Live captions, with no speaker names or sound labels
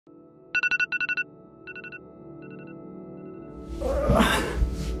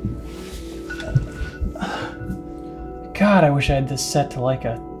God, I wish I had this set to like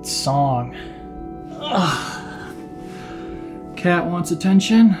a song. Ugh. Cat wants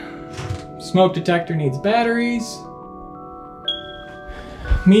attention. Smoke detector needs batteries.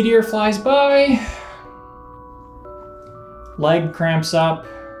 Meteor flies by. Leg cramps up.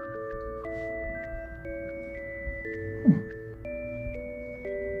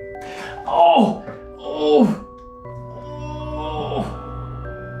 Oh! Oh! Oh!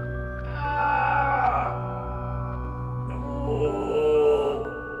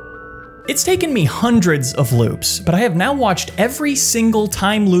 It's taken me hundreds of loops, but I have now watched every single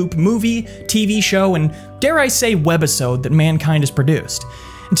time loop movie, TV show, and dare I say webisode that mankind has produced.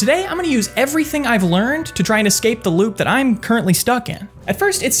 And today I'm going to use everything I've learned to try and escape the loop that I'm currently stuck in. At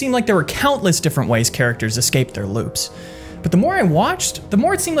first it seemed like there were countless different ways characters escaped their loops. But the more I watched, the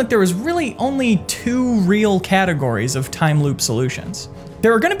more it seemed like there was really only two real categories of time loop solutions.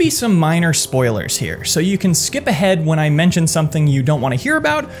 There are going to be some minor spoilers here, so you can skip ahead when I mention something you don't want to hear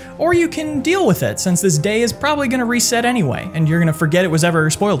about, or you can deal with it since this day is probably going to reset anyway, and you're going to forget it was ever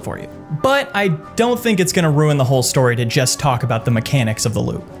spoiled for you. But I don't think it's going to ruin the whole story to just talk about the mechanics of the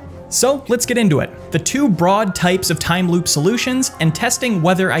loop. So let's get into it. The two broad types of time loop solutions and testing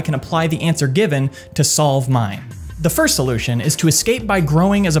whether I can apply the answer given to solve mine. The first solution is to escape by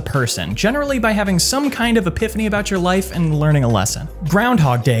growing as a person, generally by having some kind of epiphany about your life and learning a lesson.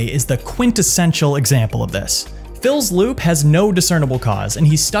 Groundhog Day is the quintessential example of this. Phil's loop has no discernible cause, and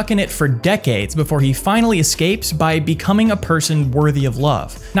he's stuck in it for decades before he finally escapes by becoming a person worthy of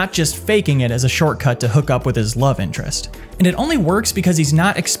love, not just faking it as a shortcut to hook up with his love interest. And it only works because he's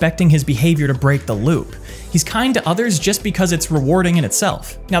not expecting his behavior to break the loop. He's kind to others just because it's rewarding in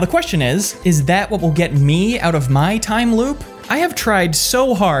itself. Now the question is that what will get me out of my time loop? I have tried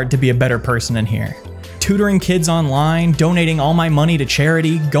so hard to be a better person in here. Tutoring kids online, donating all my money to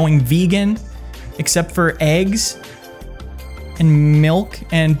charity, going vegan, except for eggs and milk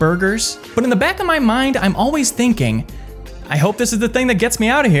and burgers. But in the back of my mind, I'm always thinking, I hope this is the thing that gets me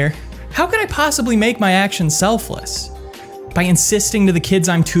out of here. How could I possibly make my actions selfless? By insisting to the kids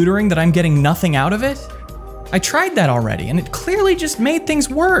I'm tutoring that I'm getting nothing out of it? I tried that already, and it clearly just made things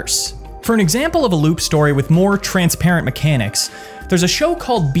worse. For an example of a loop story with more transparent mechanics, there's a show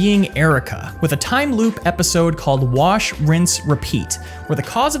called Being Erica, with a time loop episode called Wash, Rinse, Repeat, where the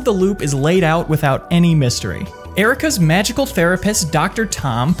cause of the loop is laid out without any mystery. Erica's magical therapist, Dr.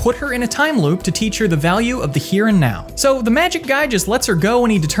 Tom, put her in a time loop to teach her the value of the here and now. So the magic guy just lets her go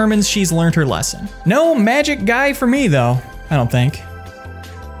when he determines she's learned her lesson. No magic guy for me though, I don't think.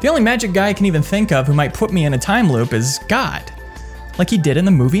 The only magic guy I can even think of who might put me in a time loop is God, like he did in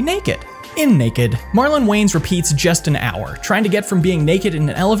the movie Naked. In Naked, Marlon Wayans repeats just an hour, trying to get from being naked in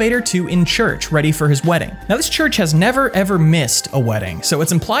an elevator to in church, ready for his wedding. Now this church has never ever missed a wedding, so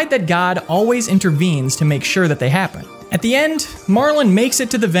it's implied that God always intervenes to make sure that they happen. At the end, Marlon makes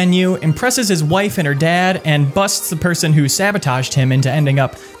it to the venue, impresses his wife and her dad, and busts the person who sabotaged him into ending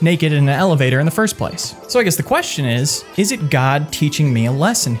up naked in an elevator in the first place. So I guess the question is it God teaching me a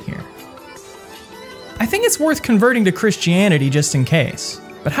lesson here? I think it's worth converting to Christianity just in case.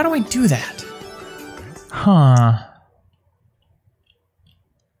 But how do I do that? Huh.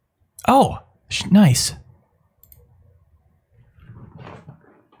 Oh, nice.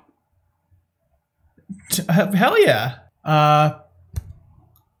 Hell yeah.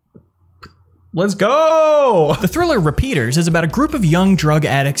 Let's go! The thriller Repeaters is about a group of young drug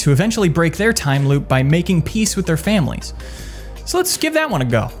addicts who eventually break their time loop by making peace with their families. So let's give that one a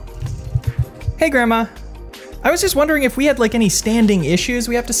go. Hey, Grandma. I was just wondering if we had like any standing issues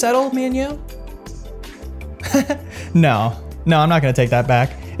we have to settle, me and you? No, I'm not gonna take that back.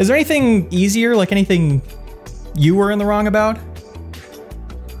 Is there anything easier, like anything you were in the wrong about?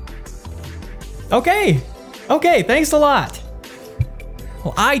 Okay, thanks a lot.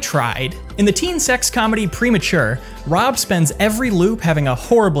 Well, I tried. In the teen sex comedy Premature, Rob spends every loop having a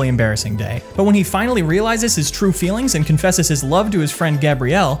horribly embarrassing day. But when he finally realizes his true feelings and confesses his love to his friend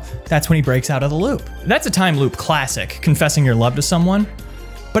Gabrielle, that's when he breaks out of the loop. That's a time loop classic, confessing your love to someone.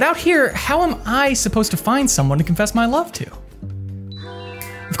 But out here, how am I supposed to find someone to confess my love to?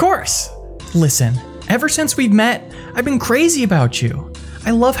 Of course. Listen, ever since we've met, I've been crazy about you.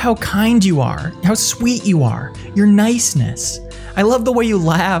 I love how kind you are, how sweet you are, your niceness. I love the way you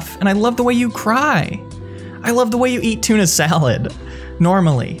laugh, and I love the way you cry. I love the way you eat tuna salad.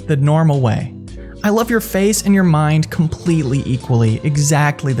 Normally, the normal way. I love your face and your mind completely equally,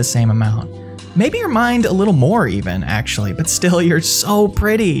 exactly the same amount. Maybe your mind a little more even, actually, but still, you're so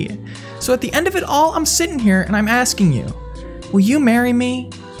pretty. So at the end of it all, I'm sitting here and I'm asking you, will you marry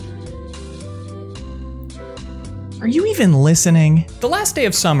me? Are you even listening? The Last Day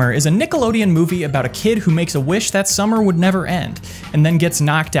of Summer is a Nickelodeon movie about a kid who makes a wish that summer would never end, and then gets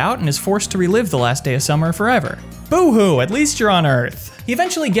knocked out and is forced to relive the last day of summer forever. Boo-hoo, at least you're on Earth. He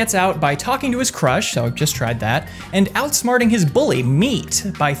eventually gets out by talking to his crush, so I've just tried that, and outsmarting his bully, Meat,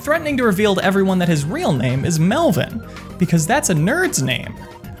 by threatening to reveal to everyone that his real name is Melvin, because that's a nerd's name.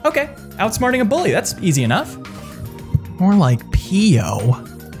 Okay, outsmarting a bully, that's easy enough. More like P.O.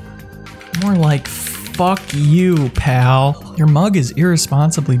 More like fuck you, pal. Your mug is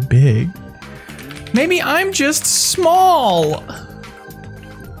irresponsibly big. Maybe I'm just small.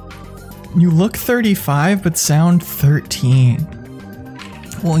 You look 35 but sound 13.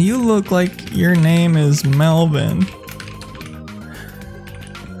 Well, you look like your name is Melvin.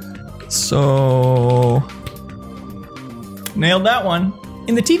 So... nailed that one.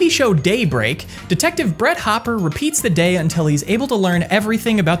 In the TV show Daybreak, Detective Brett Hopper repeats the day until he's able to learn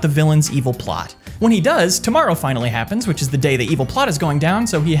everything about the villain's evil plot. When he does, tomorrow finally happens, which is the day the evil plot is going down,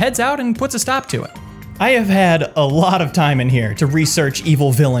 so he heads out and puts a stop to it. I have had a lot of time in here to research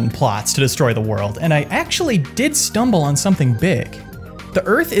evil villain plots to destroy the world, and I actually did stumble on something big. The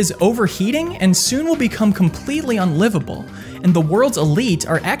Earth is overheating and soon will become completely unlivable, and the world's elite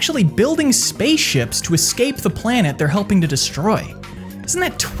are actually building spaceships to escape the planet they're helping to destroy. Isn't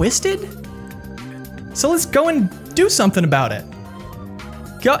that twisted? So let's go and do something about it.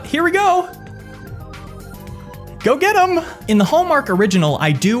 Here we go. Go get 'em! In the Hallmark original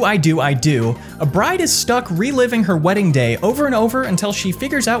I Do, I Do, I Do, a bride is stuck reliving her wedding day over and over until she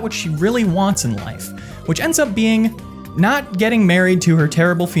figures out what she really wants in life, which ends up being not getting married to her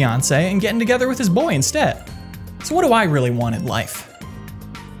terrible fiance and getting together with his boy instead. So what do I really want in life?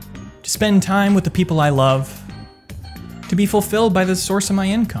 To spend time with the people I love, to be fulfilled by the source of my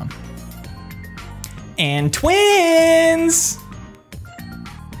income. And twins!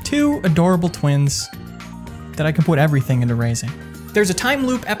 2 adorable twins that I can put everything into raising. There's a time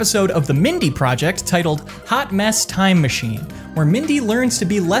loop episode of the Mindy Project titled Hot Mess Time Machine, where Mindy learns to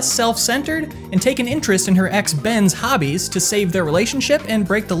be less self-centered and take an interest in her ex Ben's hobbies to save their relationship and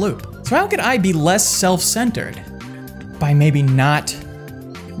break the loop. So how could I be less self-centered? By maybe not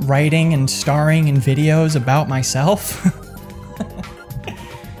writing and starring in videos about myself?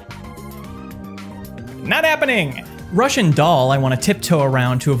 Not happening! Russian Doll I want to tiptoe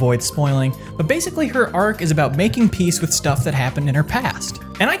around to avoid spoiling, but basically her arc is about making peace with stuff that happened in her past.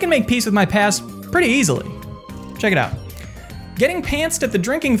 And I can make peace with my past pretty easily. Check it out. Getting pantsed at the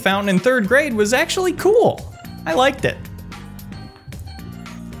drinking fountain in 3rd grade was actually cool. I liked it.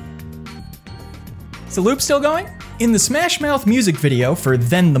 Is the loop still going? In the Smash Mouth music video for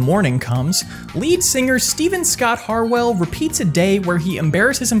Then the Morning Comes, lead singer Stephen Scott Harwell repeats a day where he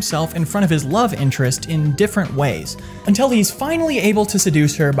embarrasses himself in front of his love interest in different ways, until he's finally able to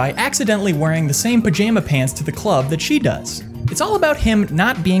seduce her by accidentally wearing the same pajama pants to the club that she does. It's all about him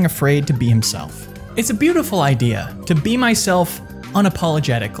not being afraid to be himself. It's a beautiful idea, to be myself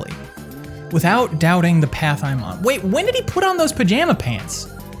unapologetically, without doubting the path I'm on. Wait, when did he put on those pajama pants?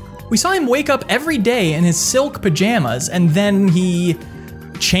 We saw him wake up every day in his silk pajamas, and then he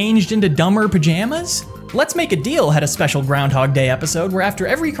changed into dumber pajamas? Let's Make a Deal had a special Groundhog Day episode where after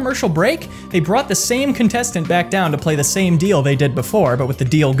every commercial break, they brought the same contestant back down to play the same deal they did before, but with the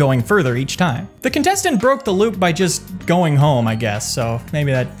deal going further each time. The contestant broke the loop by just going home, I guess, so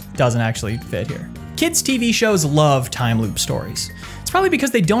maybe that doesn't actually fit here. Kids' TV shows love time loop stories. It's probably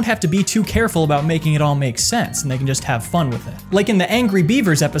because they don't have to be too careful about making it all make sense, and they can just have fun with it. Like in the Angry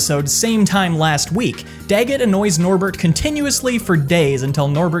Beavers episode, Same Time Last Week, Daggett annoys Norbert continuously for days until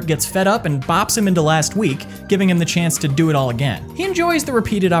Norbert gets fed up and bops him into last week, giving him the chance to do it all again. He enjoys the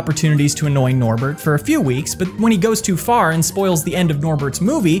repeated opportunities to annoy Norbert for a few weeks, but when he goes too far and spoils the end of Norbert's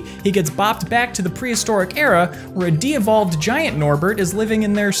movie, he gets bopped back to the prehistoric era where a de-evolved giant Norbert is living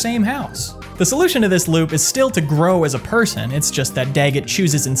in their same house. The solution to this loop is still to grow as a person, it's just that Daggett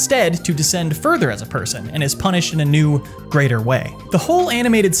chooses instead to descend further as a person and is punished in a new, greater way. The whole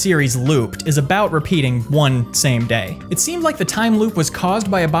animated series Looped is about repeating one same day. It seemed like the time loop was caused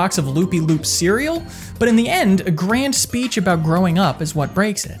by a box of Loopy Loop cereal, but in the end, a grand speech about growing up is what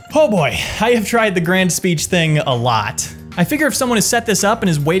breaks it. Oh boy, I have tried the grand speech thing a lot. I figure if someone has set this up and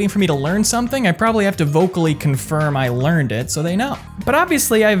is waiting for me to learn something, I probably have to vocally confirm I learned it so they know. But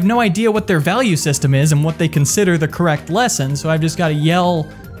obviously I have no idea what their value system is and what they consider the correct lesson, so I've just gotta yell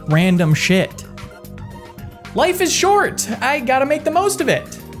random shit. Life is short, I gotta make the most of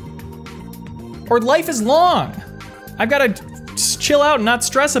it. Or life is long, I've gotta just chill out and not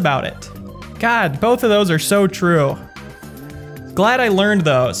stress about it. God, both of those are so true. Glad I learned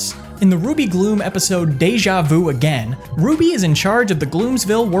those. In the Ruby Gloom episode Deja Vu Again, Ruby is in charge of the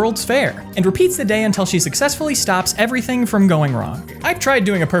Gloomsville World's Fair and repeats the day until she successfully stops everything from going wrong. I've tried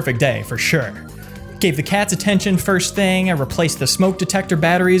doing a perfect day, for sure. Gave the cats attention first thing, I replaced the smoke detector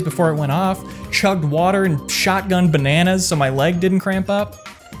batteries before it went off, chugged water and shotgunned bananas so my leg didn't cramp up.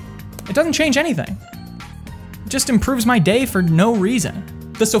 It doesn't change anything. It just improves my day for no reason.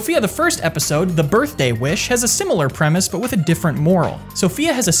 The Sophia the First episode, The Birthday Wish, has a similar premise but with a different moral.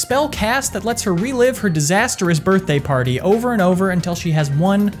 Sophia has a spell cast that lets her relive her disastrous birthday party over and over until she has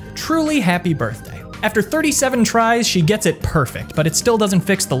one truly happy birthday. After 37 tries, she gets it perfect, but it still doesn't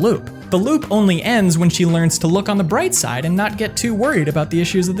fix the loop. The loop only ends when she learns to look on the bright side and not get too worried about the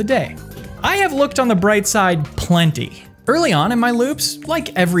issues of the day. I have looked on the bright side plenty. Early on in my loops,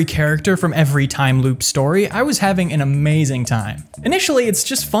 like every character from every time loop story, I was having an amazing time. Initially, it's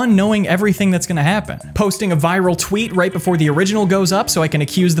just fun knowing everything that's gonna happen. Posting a viral tweet right before the original goes up so I can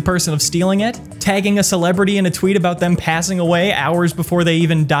accuse the person of stealing it. Tagging a celebrity in a tweet about them passing away hours before they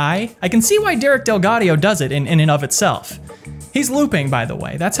even die. I can see why Derek Delgadio does it in and of itself. He's looping, by the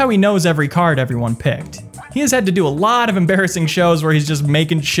way. That's how he knows every card everyone picked. He has had to do a lot of embarrassing shows where he's just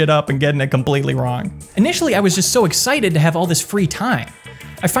making shit up and getting it completely wrong. Initially, I was just so excited to have all this free time.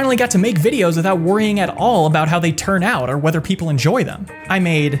 I finally got to make videos without worrying at all about how they turn out or whether people enjoy them. I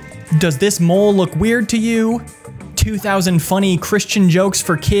made, "Does this mole look weird to you?" 2,000 funny Christian jokes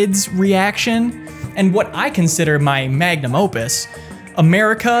for kids reaction, and what I consider my magnum opus,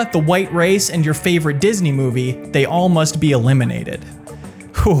 America, the white race, and your favorite Disney movie, they all must be eliminated.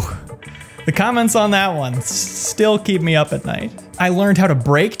 Whew. The comments on that one still keep me up at night. I learned how to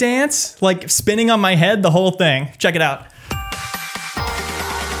break dance, like spinning on my head, the whole thing. Check it out.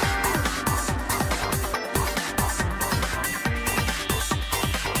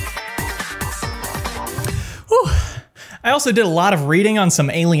 Whew. I also did a lot of reading on some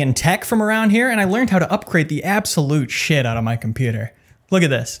alien tech from around here, and I learned how to upgrade the absolute shit out of my computer. Look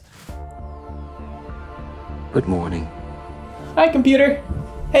at this. Good morning. Hi, computer.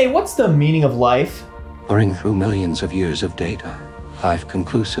 Hey, what's the meaning of life? Pouring through millions of years of data, life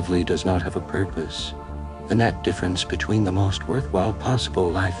conclusively does not have a purpose. The net difference between the most worthwhile possible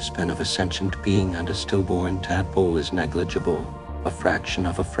lifespan of a sentient being and a stillborn tadpole is negligible. A fraction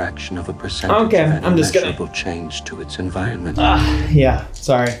of a percentage of an immeasurable change to its environment. Yeah,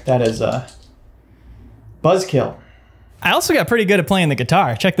 sorry, that is buzzkill. I also got pretty good at playing the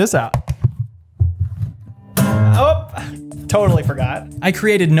guitar. Check this out. Oh, totally forgot. I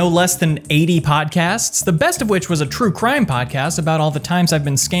created no less than 80 podcasts, the best of which was a true crime podcast about all the times I've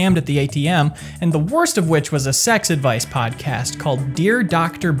been scammed at the ATM, and the worst of which was a sex advice podcast called Dear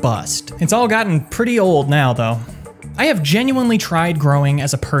Dr. Bust. It's all gotten pretty old now, though. I have genuinely tried growing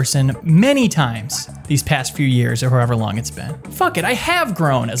as a person many times these past few years or however long it's been. Fuck it, I have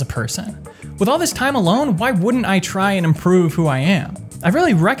grown as a person. With all this time alone, why wouldn't I try and improve who I am? I've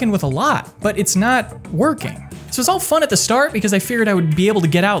really reckoned with a lot, but it's not working. So it was all fun at the start because I figured I would be able to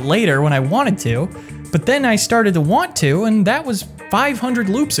get out later when I wanted to, but then I started to want to, and that was 500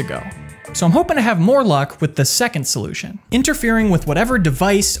 loops ago. So I'm hoping to have more luck with the second solution, interfering with whatever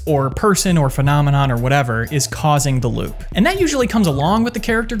device or person or phenomenon or whatever is causing the loop. And that usually comes along with the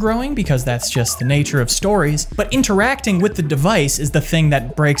character growing because that's just the nature of stories, but interacting with the device is the thing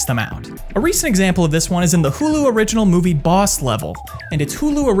that breaks them out. A recent example of this one is in the Hulu original movie Boss Level, and its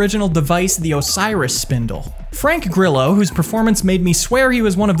Hulu original device, the Osiris Spindle. Frank Grillo, whose performance made me swear he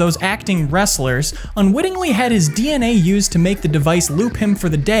was one of those acting wrestlers, unwittingly had his DNA used to make the device loop him for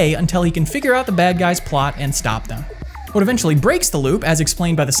the day until he can figure out the bad guy's plot and stop them. What eventually breaks the loop, as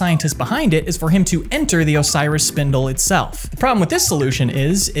explained by the scientists behind it, is for him to enter the Osiris Spindle itself. The problem with this solution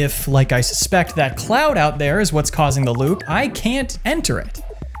is, if, like I suspect, that cloud out there is what's causing the loop, I can't enter it.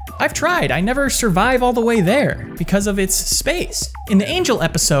 I've tried, I never survive all the way there because of its space. In the Angel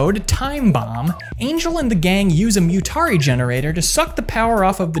episode, Time Bomb, Angel and the gang use a Mutari generator to suck the power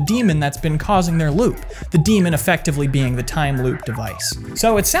off of the demon that's been causing their loop, the demon effectively being the time loop device.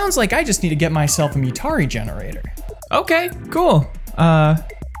 So it sounds like I just need to get myself a Mutari generator. Okay, cool.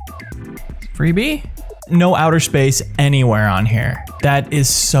 Freebie? No outer space anywhere on here. That is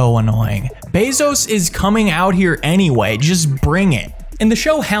so annoying. Bezos is coming out here anyway, just bring it. In the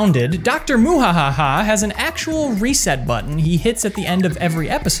show Hounded, Dr. Muhahaha has an actual reset button he hits at the end of every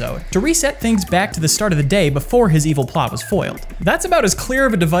episode to reset things back to the start of the day before his evil plot was foiled. That's about as clear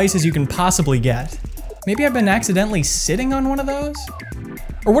of a device as you can possibly get. Maybe I've been accidentally sitting on one of those?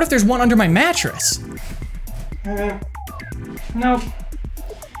 Or what if there's one under my mattress? Nope.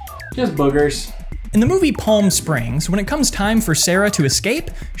 Just boogers. In the movie Palm Springs, when it comes time for Sarah to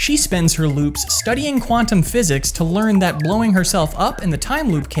escape, she spends her loops studying quantum physics to learn that blowing herself up in the time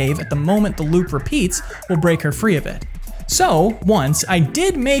loop cave at the moment the loop repeats will break her free of it. So, once, I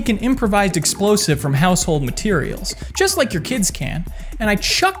did make an improvised explosive from household materials, just like your kids can, and I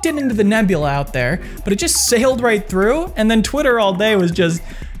chucked it into the nebula out there, but it just sailed right through, and then Twitter all day was just,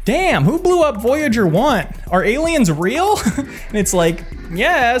 damn, who blew up Voyager 1? Are aliens real? And it's like,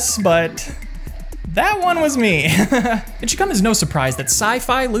 yes, but that one was me. It should come as no surprise that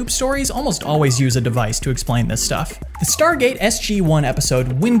sci-fi loop stories almost always use a device to explain this stuff. The Stargate SG-1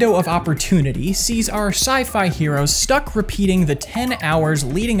 episode Window of Opportunity sees our sci-fi heroes stuck repeating the 10 hours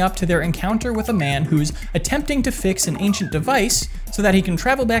leading up to their encounter with a man who's attempting to fix an ancient device so that he can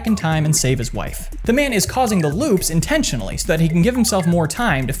travel back in time and save his wife. The man is causing the loops intentionally so that he can give himself more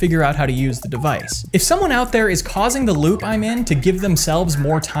time to figure out how to use the device. If someone out there is causing the loop I'm in to give themselves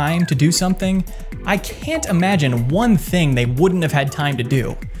more time to do something, I can't imagine one thing they wouldn't have had time to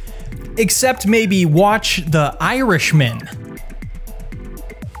do. Except maybe watch The Irishman.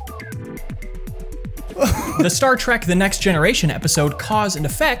 The Star Trek The Next Generation episode Cause and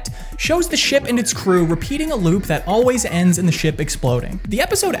Effect shows the ship and its crew repeating a loop that always ends in the ship exploding. The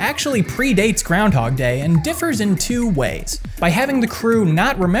episode actually predates Groundhog Day and differs in two ways. By having the crew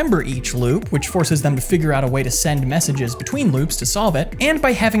not remember each loop, which forces them to figure out a way to send messages between loops to solve it, and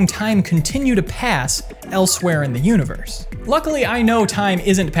by having time continue to pass elsewhere in the universe. Luckily, I know time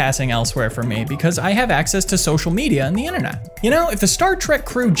isn't passing elsewhere for me because I have access to social media and the internet. You know, if the Star Trek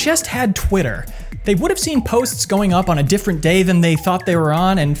crew just had Twitter, they would have seen posts going up on a different day than they thought they were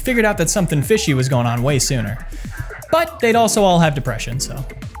on and figured out that something fishy was going on way sooner. But they'd also all have depression, so.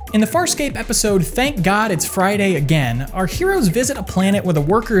 In the Farscape episode Thank God It's Friday Again, our heroes visit a planet where the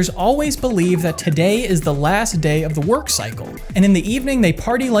workers always believe that today is the last day of the work cycle, and in the evening they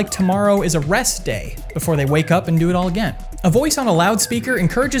party like tomorrow is a rest day before they wake up and do it all again. A voice on a loudspeaker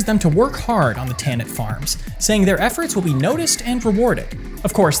encourages them to work hard on the Tannet farms, saying their efforts will be noticed and rewarded.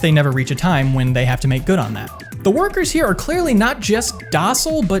 Of course, they never reach a time when they have to make good on that. The workers here are clearly not just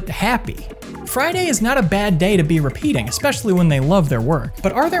docile, but happy. Friday is not a bad day to be repeating, especially when they love their work.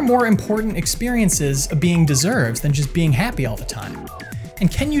 But are there more important experiences of being deserves than just being happy all the time? And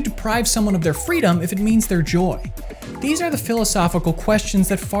can you deprive someone of their freedom if it means their joy? These are the philosophical questions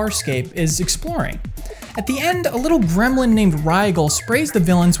that Farscape is exploring. At the end, a little gremlin named Rigel sprays the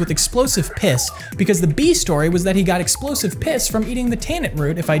villains with explosive piss because the B story was that he got explosive piss from eating the Tannet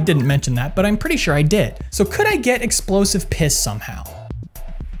root, if I didn't mention that, but I'm pretty sure I did. So could I get explosive piss somehow?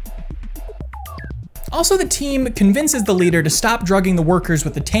 Also, the team convinces the leader to stop drugging the workers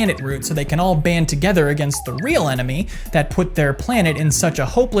with the Tannet root so they can all band together against the real enemy that put their planet in such a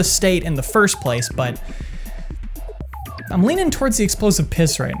hopeless state in the first place, but I'm leaning towards the explosive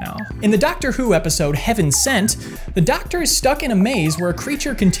piss right now. In the Doctor Who episode Heaven Sent, the Doctor is stuck in a maze where a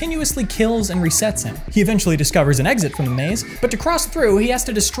creature continuously kills and resets him. He eventually discovers an exit from the maze, but to cross through, he has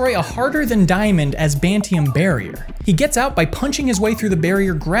to destroy a harder than diamond asbantium barrier. He gets out by punching his way through the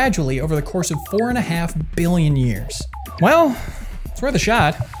barrier gradually over the course of 4.5 billion years. Well, it's worth a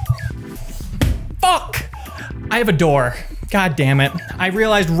shot. Fuck! I have a door. God damn it. I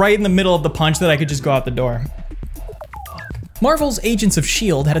realized right in the middle of the punch that I could just go out the door. Marvel's Agents of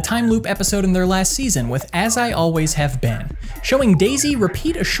S.H.I.E.L.D. had a time loop episode in their last season with As I Always Have Been, showing Daisy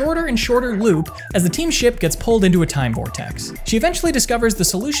repeat a shorter and shorter loop as the team's ship gets pulled into a time vortex. She eventually discovers the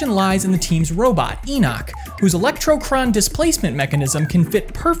solution lies in the team's robot, Enoch, whose electrochron displacement mechanism can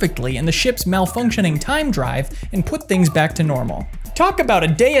fit perfectly in the ship's malfunctioning time drive and put things back to normal. Talk about a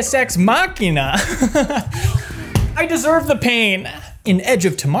Deus Ex Machina! I deserve the pain! In Edge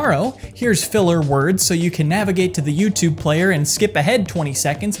of Tomorrow, here's filler words so you can navigate to the YouTube player and skip ahead 20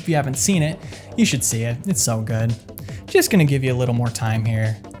 seconds if you haven't seen it. You should see it, it's so good. Just gonna give you a little more time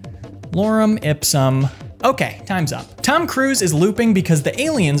here. Lorem ipsum. Okay, time's up. Tom Cruise is looping because the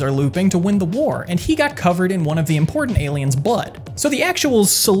aliens are looping to win the war, and he got covered in one of the important aliens' blood. So the actual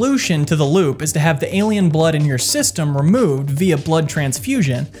solution to the loop is to have the alien blood in your system removed via blood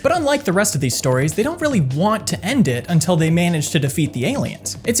transfusion, but unlike the rest of these stories, they don't really want to end it until they manage to defeat the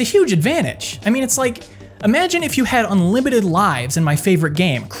aliens. It's a huge advantage. I mean, it's like, imagine if you had unlimited lives in my favorite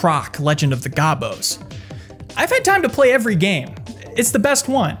game, Croc, Legend of the Gobos. I've had time to play every game. It's the best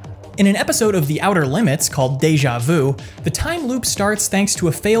one. In an episode of The Outer Limits called Deja Vu, the time loop starts thanks to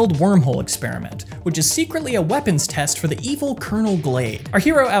a failed wormhole experiment, which is secretly a weapons test for the evil Colonel Glade. Our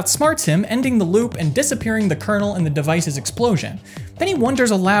hero outsmarts him, ending the loop and disappearing the Colonel in the device's explosion. Then he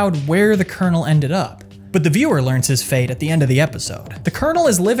wonders aloud where the Colonel ended up. But the viewer learns his fate at the end of the episode. The Colonel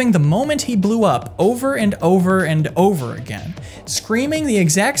is living the moment he blew up over and over and over again, screaming the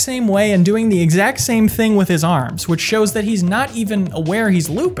exact same way and doing the exact same thing with his arms, which shows that he's not even aware he's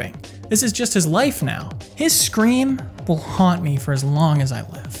looping. This is just his life now. His scream will haunt me for as long as I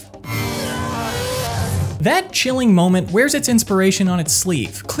live. That chilling moment wears its inspiration on its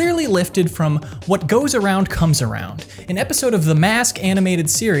sleeve, clearly lifted from What Goes Around Comes Around, an episode of the Mask animated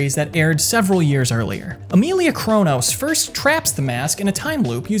series that aired several years earlier. Amelia Kronos first traps the mask in a time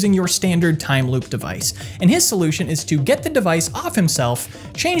loop using your standard time loop device, and his solution is to get the device off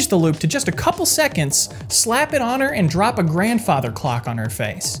himself, change the loop to just a couple seconds, slap it on her, and drop a grandfather clock on her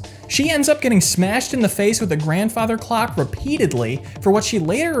face. She ends up getting smashed in the face with a grandfather clock repeatedly for what she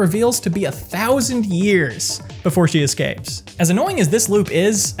later reveals to be 1,000 years before she escapes. As annoying as this loop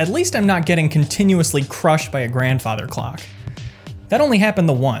is, at least I'm not getting continuously crushed by a grandfather clock. That only happened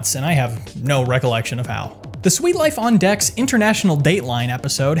the once, and I have no recollection of how. The Sweet Life on Deck's International Dateline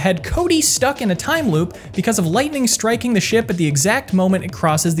episode had Cody stuck in a time loop because of lightning striking the ship at the exact moment it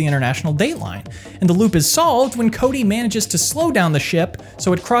crosses the International Dateline, and the loop is solved when Cody manages to slow down the ship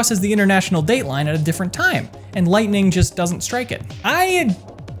so it crosses the International Dateline at a different time, and lightning just doesn't strike it. I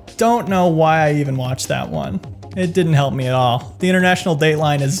don't know why I even watched that one. It didn't help me at all. The International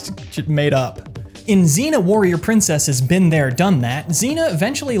Dateline is made up. In Xena Warrior Princess's Been There Done That, Xena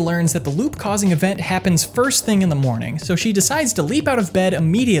eventually learns that the loop-causing event happens first thing in the morning, so she decides to leap out of bed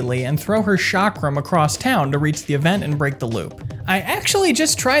immediately and throw her chakram across town to reach the event and break the loop. I actually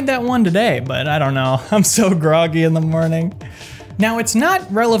just tried that one today, but I don't know, I'm so groggy in the morning. Now, it's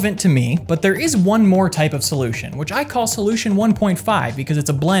not relevant to me, but there is one more type of solution, which I call Solution 1.5 because it's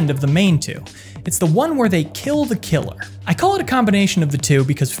a blend of the main two. It's the one where they kill the killer. I call it a combination of the two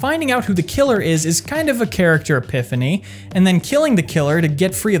because finding out who the killer is kind of a character epiphany, and then killing the killer to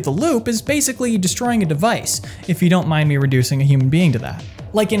get free of the loop is basically destroying a device, if you don't mind me reducing a human being to that.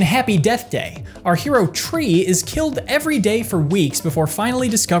 Like in Happy Death Day, our hero Tree is killed every day for weeks before finally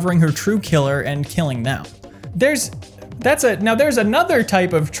discovering her true killer and killing them. Now there's another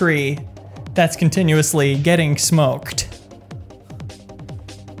type of tree that's continuously getting smoked.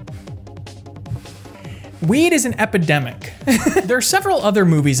 Weed is an epidemic. There are several other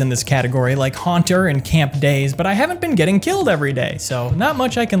movies in this category like Haunter and Camp Days, but I haven't been getting killed every day, so not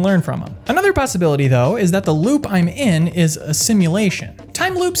much I can learn from them. Another possibility though is that the loop I'm in is a simulation.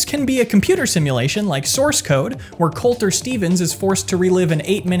 Time loops can be a computer simulation like Source Code, where Coulter Stevens is forced to relive an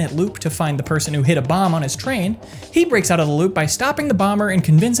 8-minute loop to find the person who hit a bomb on his train. He breaks out of the loop by stopping the bomber and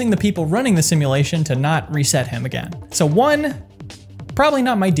convincing the people running the simulation to not reset him again. So 1, probably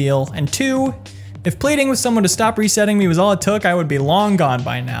not my deal, and 2, if pleading with someone to stop resetting me was all it took, I would be long gone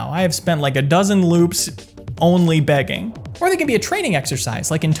by now. I have spent like a dozen loops only begging. Or they can be a training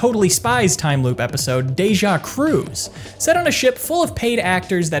exercise, like in Totally Spies time loop episode, Deja Cruise, set on a ship full of paid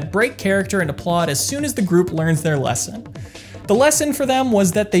actors that break character and applaud as soon as the group learns their lesson. The lesson for them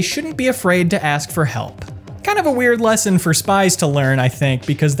was that they shouldn't be afraid to ask for help. Kind of a weird lesson for spies to learn, I think,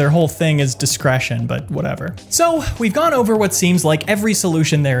 because their whole thing is discretion, but whatever. So, we've gone over what seems like every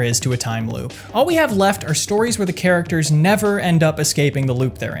solution there is to a time loop. All we have left are stories where the characters never end up escaping the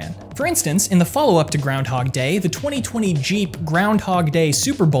loop they're in. For instance, in the follow-up to Groundhog Day, the 2020 Jeep Groundhog Day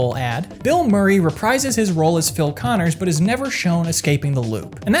Super Bowl ad, Bill Murray reprises his role as Phil Connors but is never shown escaping the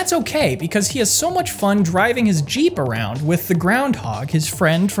loop. And that's okay, because he has so much fun driving his Jeep around with the groundhog, his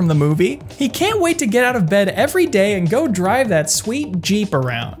friend from the movie. He can't wait to get out of bed every day and go drive that sweet Jeep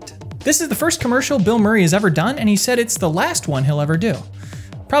around. This is the first commercial Bill Murray has ever done, and he said it's the last one he'll ever do.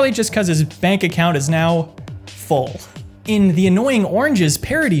 Probably just because his bank account is now full. In the Annoying Oranges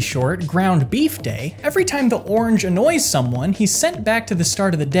parody short, Ground Beef Day, every time the orange annoys someone, he's sent back to the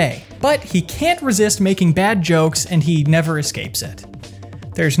start of the day. But he can't resist making bad jokes, and he never escapes it.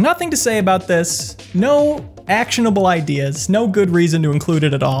 There's nothing to say about this, no actionable ideas, no good reason to include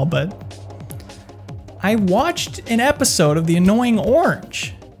it at all, but I watched an episode of The Annoying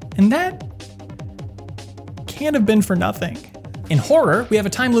Orange, and that can't have been for nothing. In horror, we have a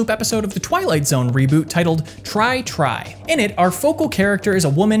time loop episode of the Twilight Zone reboot titled Try Try. In it, our focal character is a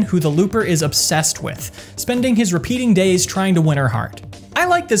woman who the looper is obsessed with, spending his repeating days trying to win her heart. I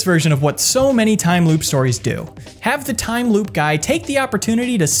like this version of what so many time loop stories do. Have the time loop guy take the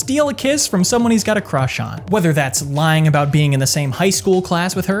opportunity to steal a kiss from someone he's got a crush on. Whether that's lying about being in the same high school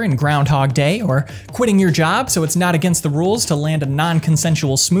class with her in Groundhog Day, or quitting your job so it's not against the rules to land a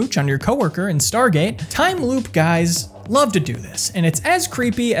non-consensual smooch on your coworker in Stargate, time loop guys love to do this, and it's as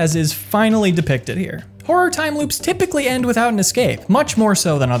creepy as is finally depicted here. Horror time loops typically end without an escape, much more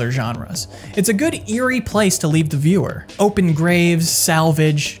so than other genres. It's a good eerie place to leave the viewer. Open graves,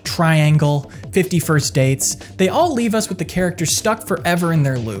 salvage, triangle, 50 First Dates, they all leave us with the characters stuck forever in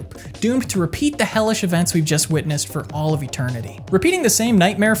their loop, doomed to repeat the hellish events we've just witnessed for all of eternity. Repeating the same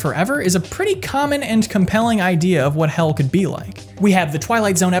nightmare forever is a pretty common and compelling idea of what hell could be like. We have the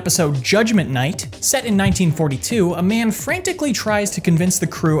Twilight Zone episode Judgment Night. Set in 1942, a man frantically tries to convince the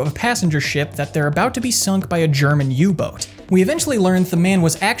crew of a passenger ship that they're about to be sunk by a German U-boat. We eventually learned the man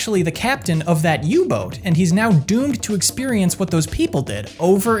was actually the captain of that U-boat, and he's now doomed to experience what those people did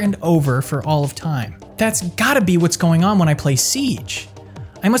over and over for all of time. That's gotta be what's going on when I play Siege.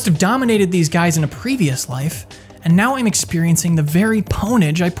 I must have dominated these guys in a previous life, and now I'm experiencing the very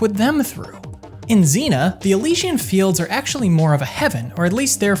ponage I put them through. In Xena, the Elysian Fields are actually more of a heaven, or at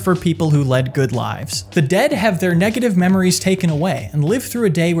least they're for people who led good lives. The dead have their negative memories taken away and live through a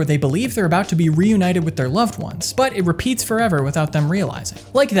day where they believe they're about to be reunited with their loved ones, but it repeats forever without them realizing.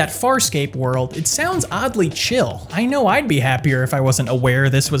 Like that Farscape world, it sounds oddly chill. I know I'd be happier if I wasn't aware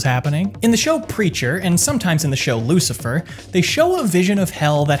this was happening. In the show Preacher, and sometimes in the show Lucifer, they show a vision of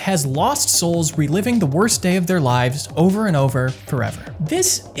hell that has lost souls reliving the worst day of their lives over and over forever.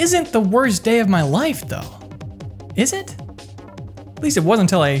 This isn't the worst day of my life, though. Is it? At least it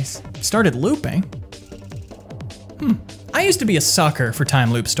wasn't until I started looping. I used to be a sucker for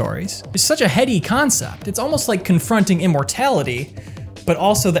time loop stories. It's such a heady concept. It's almost like confronting immortality, but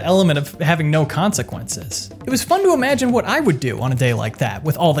also the element of having no consequences. It was fun to imagine what I would do on a day like that,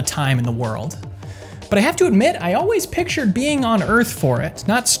 with all the time in the world. But I have to admit, I always pictured being on Earth for it,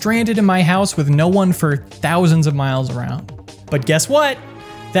 not stranded in my house with no one for thousands of miles around. But guess what?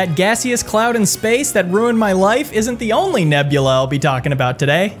 That gaseous cloud in space that ruined my life isn't the only nebula I'll be talking about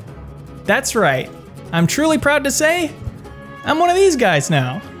today. That's right. I'm truly proud to say, I'm one of these guys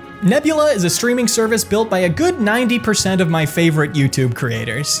now. Nebula is a streaming service built by a good 90% of my favorite YouTube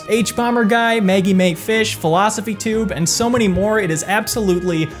creators. H-Bomber Guy, Maggie Mate Fish, Philosophy Tube, and so many more. It is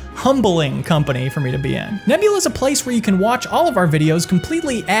absolutely humbling company for me to be in. Nebula is a place where you can watch all of our videos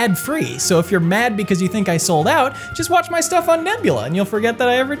completely ad-free, so if you're mad because you think I sold out, just watch my stuff on Nebula and you'll forget that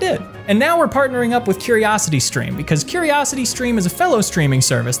I ever did. And now we're partnering up with CuriosityStream, because CuriosityStream is a fellow streaming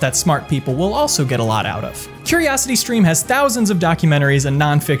service that smart people will also get a lot out of. CuriosityStream has thousands of documentaries and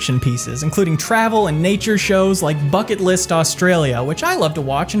non-fiction pieces, including travel and nature shows like Bucket List Australia, which I love to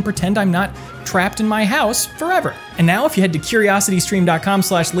watch and pretend I'm not trapped in my house forever. And now if you head to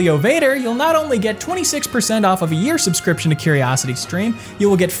curiositystream.com/LeoVader, you'll not only get 26% off of a year subscription to CuriosityStream, you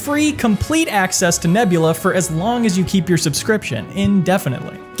will get free, complete access to Nebula for as long as you keep your subscription,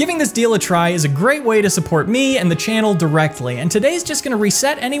 indefinitely. Giving this deal a try is a great way to support me and the channel directly, and today's just gonna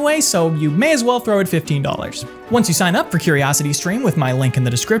reset anyway, so you may as well throw it $15. Once you sign up for CuriosityStream with my link in the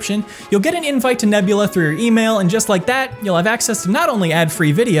description, you'll get an invite to Nebula through your email, and just like that, you'll have access to not only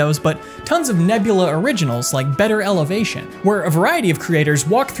ad-free videos, but tons of Nebula originals like Better Elevation, where a variety of creators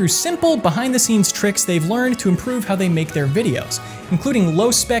walk through simple, behind-the-scenes tricks they've learned to improve how they make their videos, including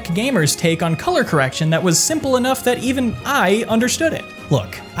low-spec gamers' take on color correction that was simple enough that even I understood it.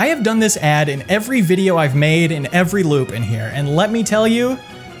 Look, I have done this ad in every video I've made in every loop in here, and let me tell you,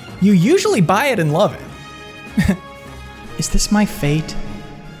 you usually buy it and love it. Is this my fate?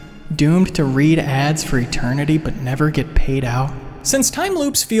 Doomed to read ads for eternity but never get paid out? Since time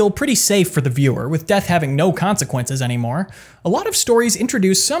loops feel pretty safe for the viewer, with death having no consequences anymore, a lot of stories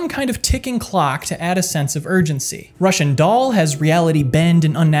introduce some kind of ticking clock to add a sense of urgency. Russian Doll has reality bend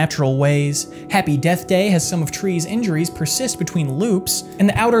in unnatural ways, Happy Death Day has some of Tree's injuries persist between loops, and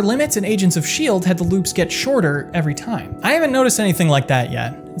The Outer Limits and Agents of S.H.I.E.L.D. had the loops get shorter every time. I haven't noticed anything like that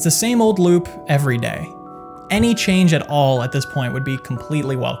yet. It's the same old loop every day. Any change at all at this point would be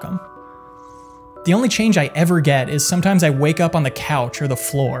completely welcome. The only change I ever get is sometimes I wake up on the couch or the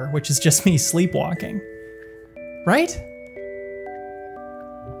floor, which is just me sleepwalking. Right?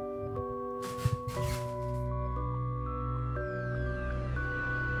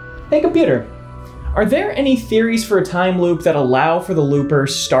 Hey computer, are there any theories for a time loop that allow for the looper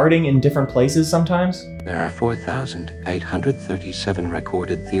starting in different places sometimes? There are 4,837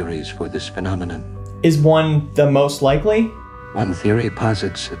 recorded theories for this phenomenon. Is one the most likely? One theory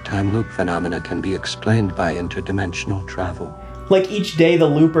posits that time loop phenomena can be explained by interdimensional travel. Like each day the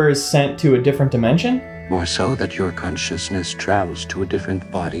looper is sent to a different dimension? More so that your consciousness travels to a different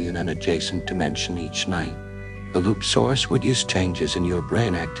body in an adjacent dimension each night. The loop source would use changes in your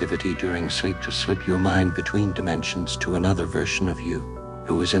brain activity during sleep to slip your mind between dimensions to another version of you,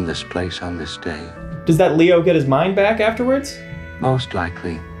 who is in this place on this day. Does that Leo get his mind back afterwards? Most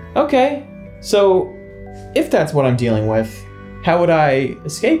likely. Okay, so if that's what I'm dealing with, how would I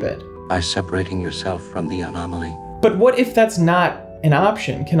escape it? by separating yourself from the anomaly. But what if that's not an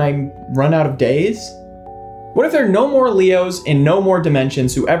option? Can I run out of days? What if there are no more Leos in no more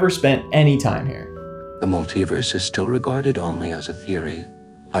dimensions who ever spent any time here? The multiverse is still regarded only as a theory,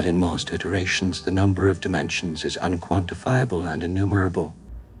 but in most iterations, the number of dimensions is unquantifiable and innumerable.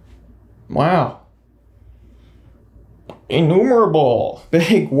 Wow. Innumerable.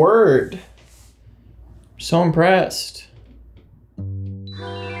 Big word. So impressed.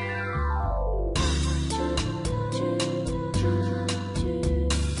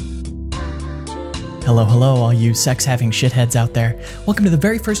 Hello, hello, all you sex-having shitheads out there. Welcome to the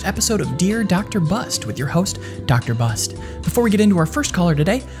very first episode of Dear Dr. Bust with your host, Dr. Bust. Before we get into our first caller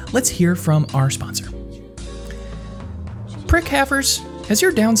today, let's hear from our sponsor. Prick havers, has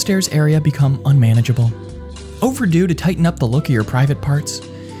your downstairs area become unmanageable? Overdue to tighten up the look of your private parts?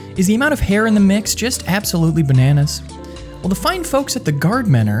 Is the amount of hair in the mix just absolutely bananas? Well, the fine folks at the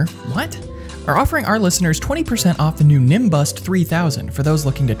Guardmenor, are offering our listeners 20% off the new Nimbust 3000 for those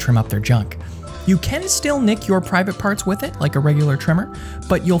looking to trim up their junk. You can still nick your private parts with it, like a regular trimmer,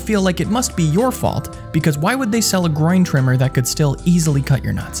 but you'll feel like it must be your fault, because why would they sell a groin trimmer that could still easily cut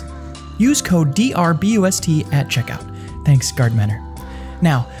your nuts? Use code DRBUST at checkout. Thanks, Guardmenor.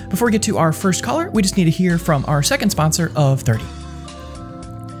 Now, before we get to our first caller, we just need to hear from our second sponsor of 30.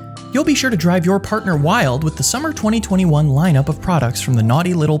 You'll be sure to drive your partner wild with the summer 2021 lineup of products from the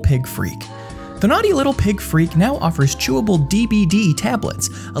Naughty Little Pig Freak. The Naughty Little Pig Freak now offers chewable DBD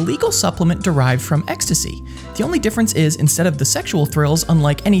tablets, a legal supplement derived from ecstasy. The only difference is, instead of the sexual thrills,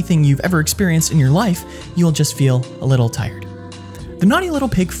 unlike anything you've ever experienced in your life, you'll just feel a little tired. The Naughty Little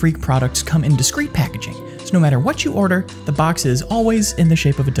Pig Freak products come in discreet packaging, so no matter what you order, the box is always in the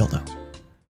shape of a dildo.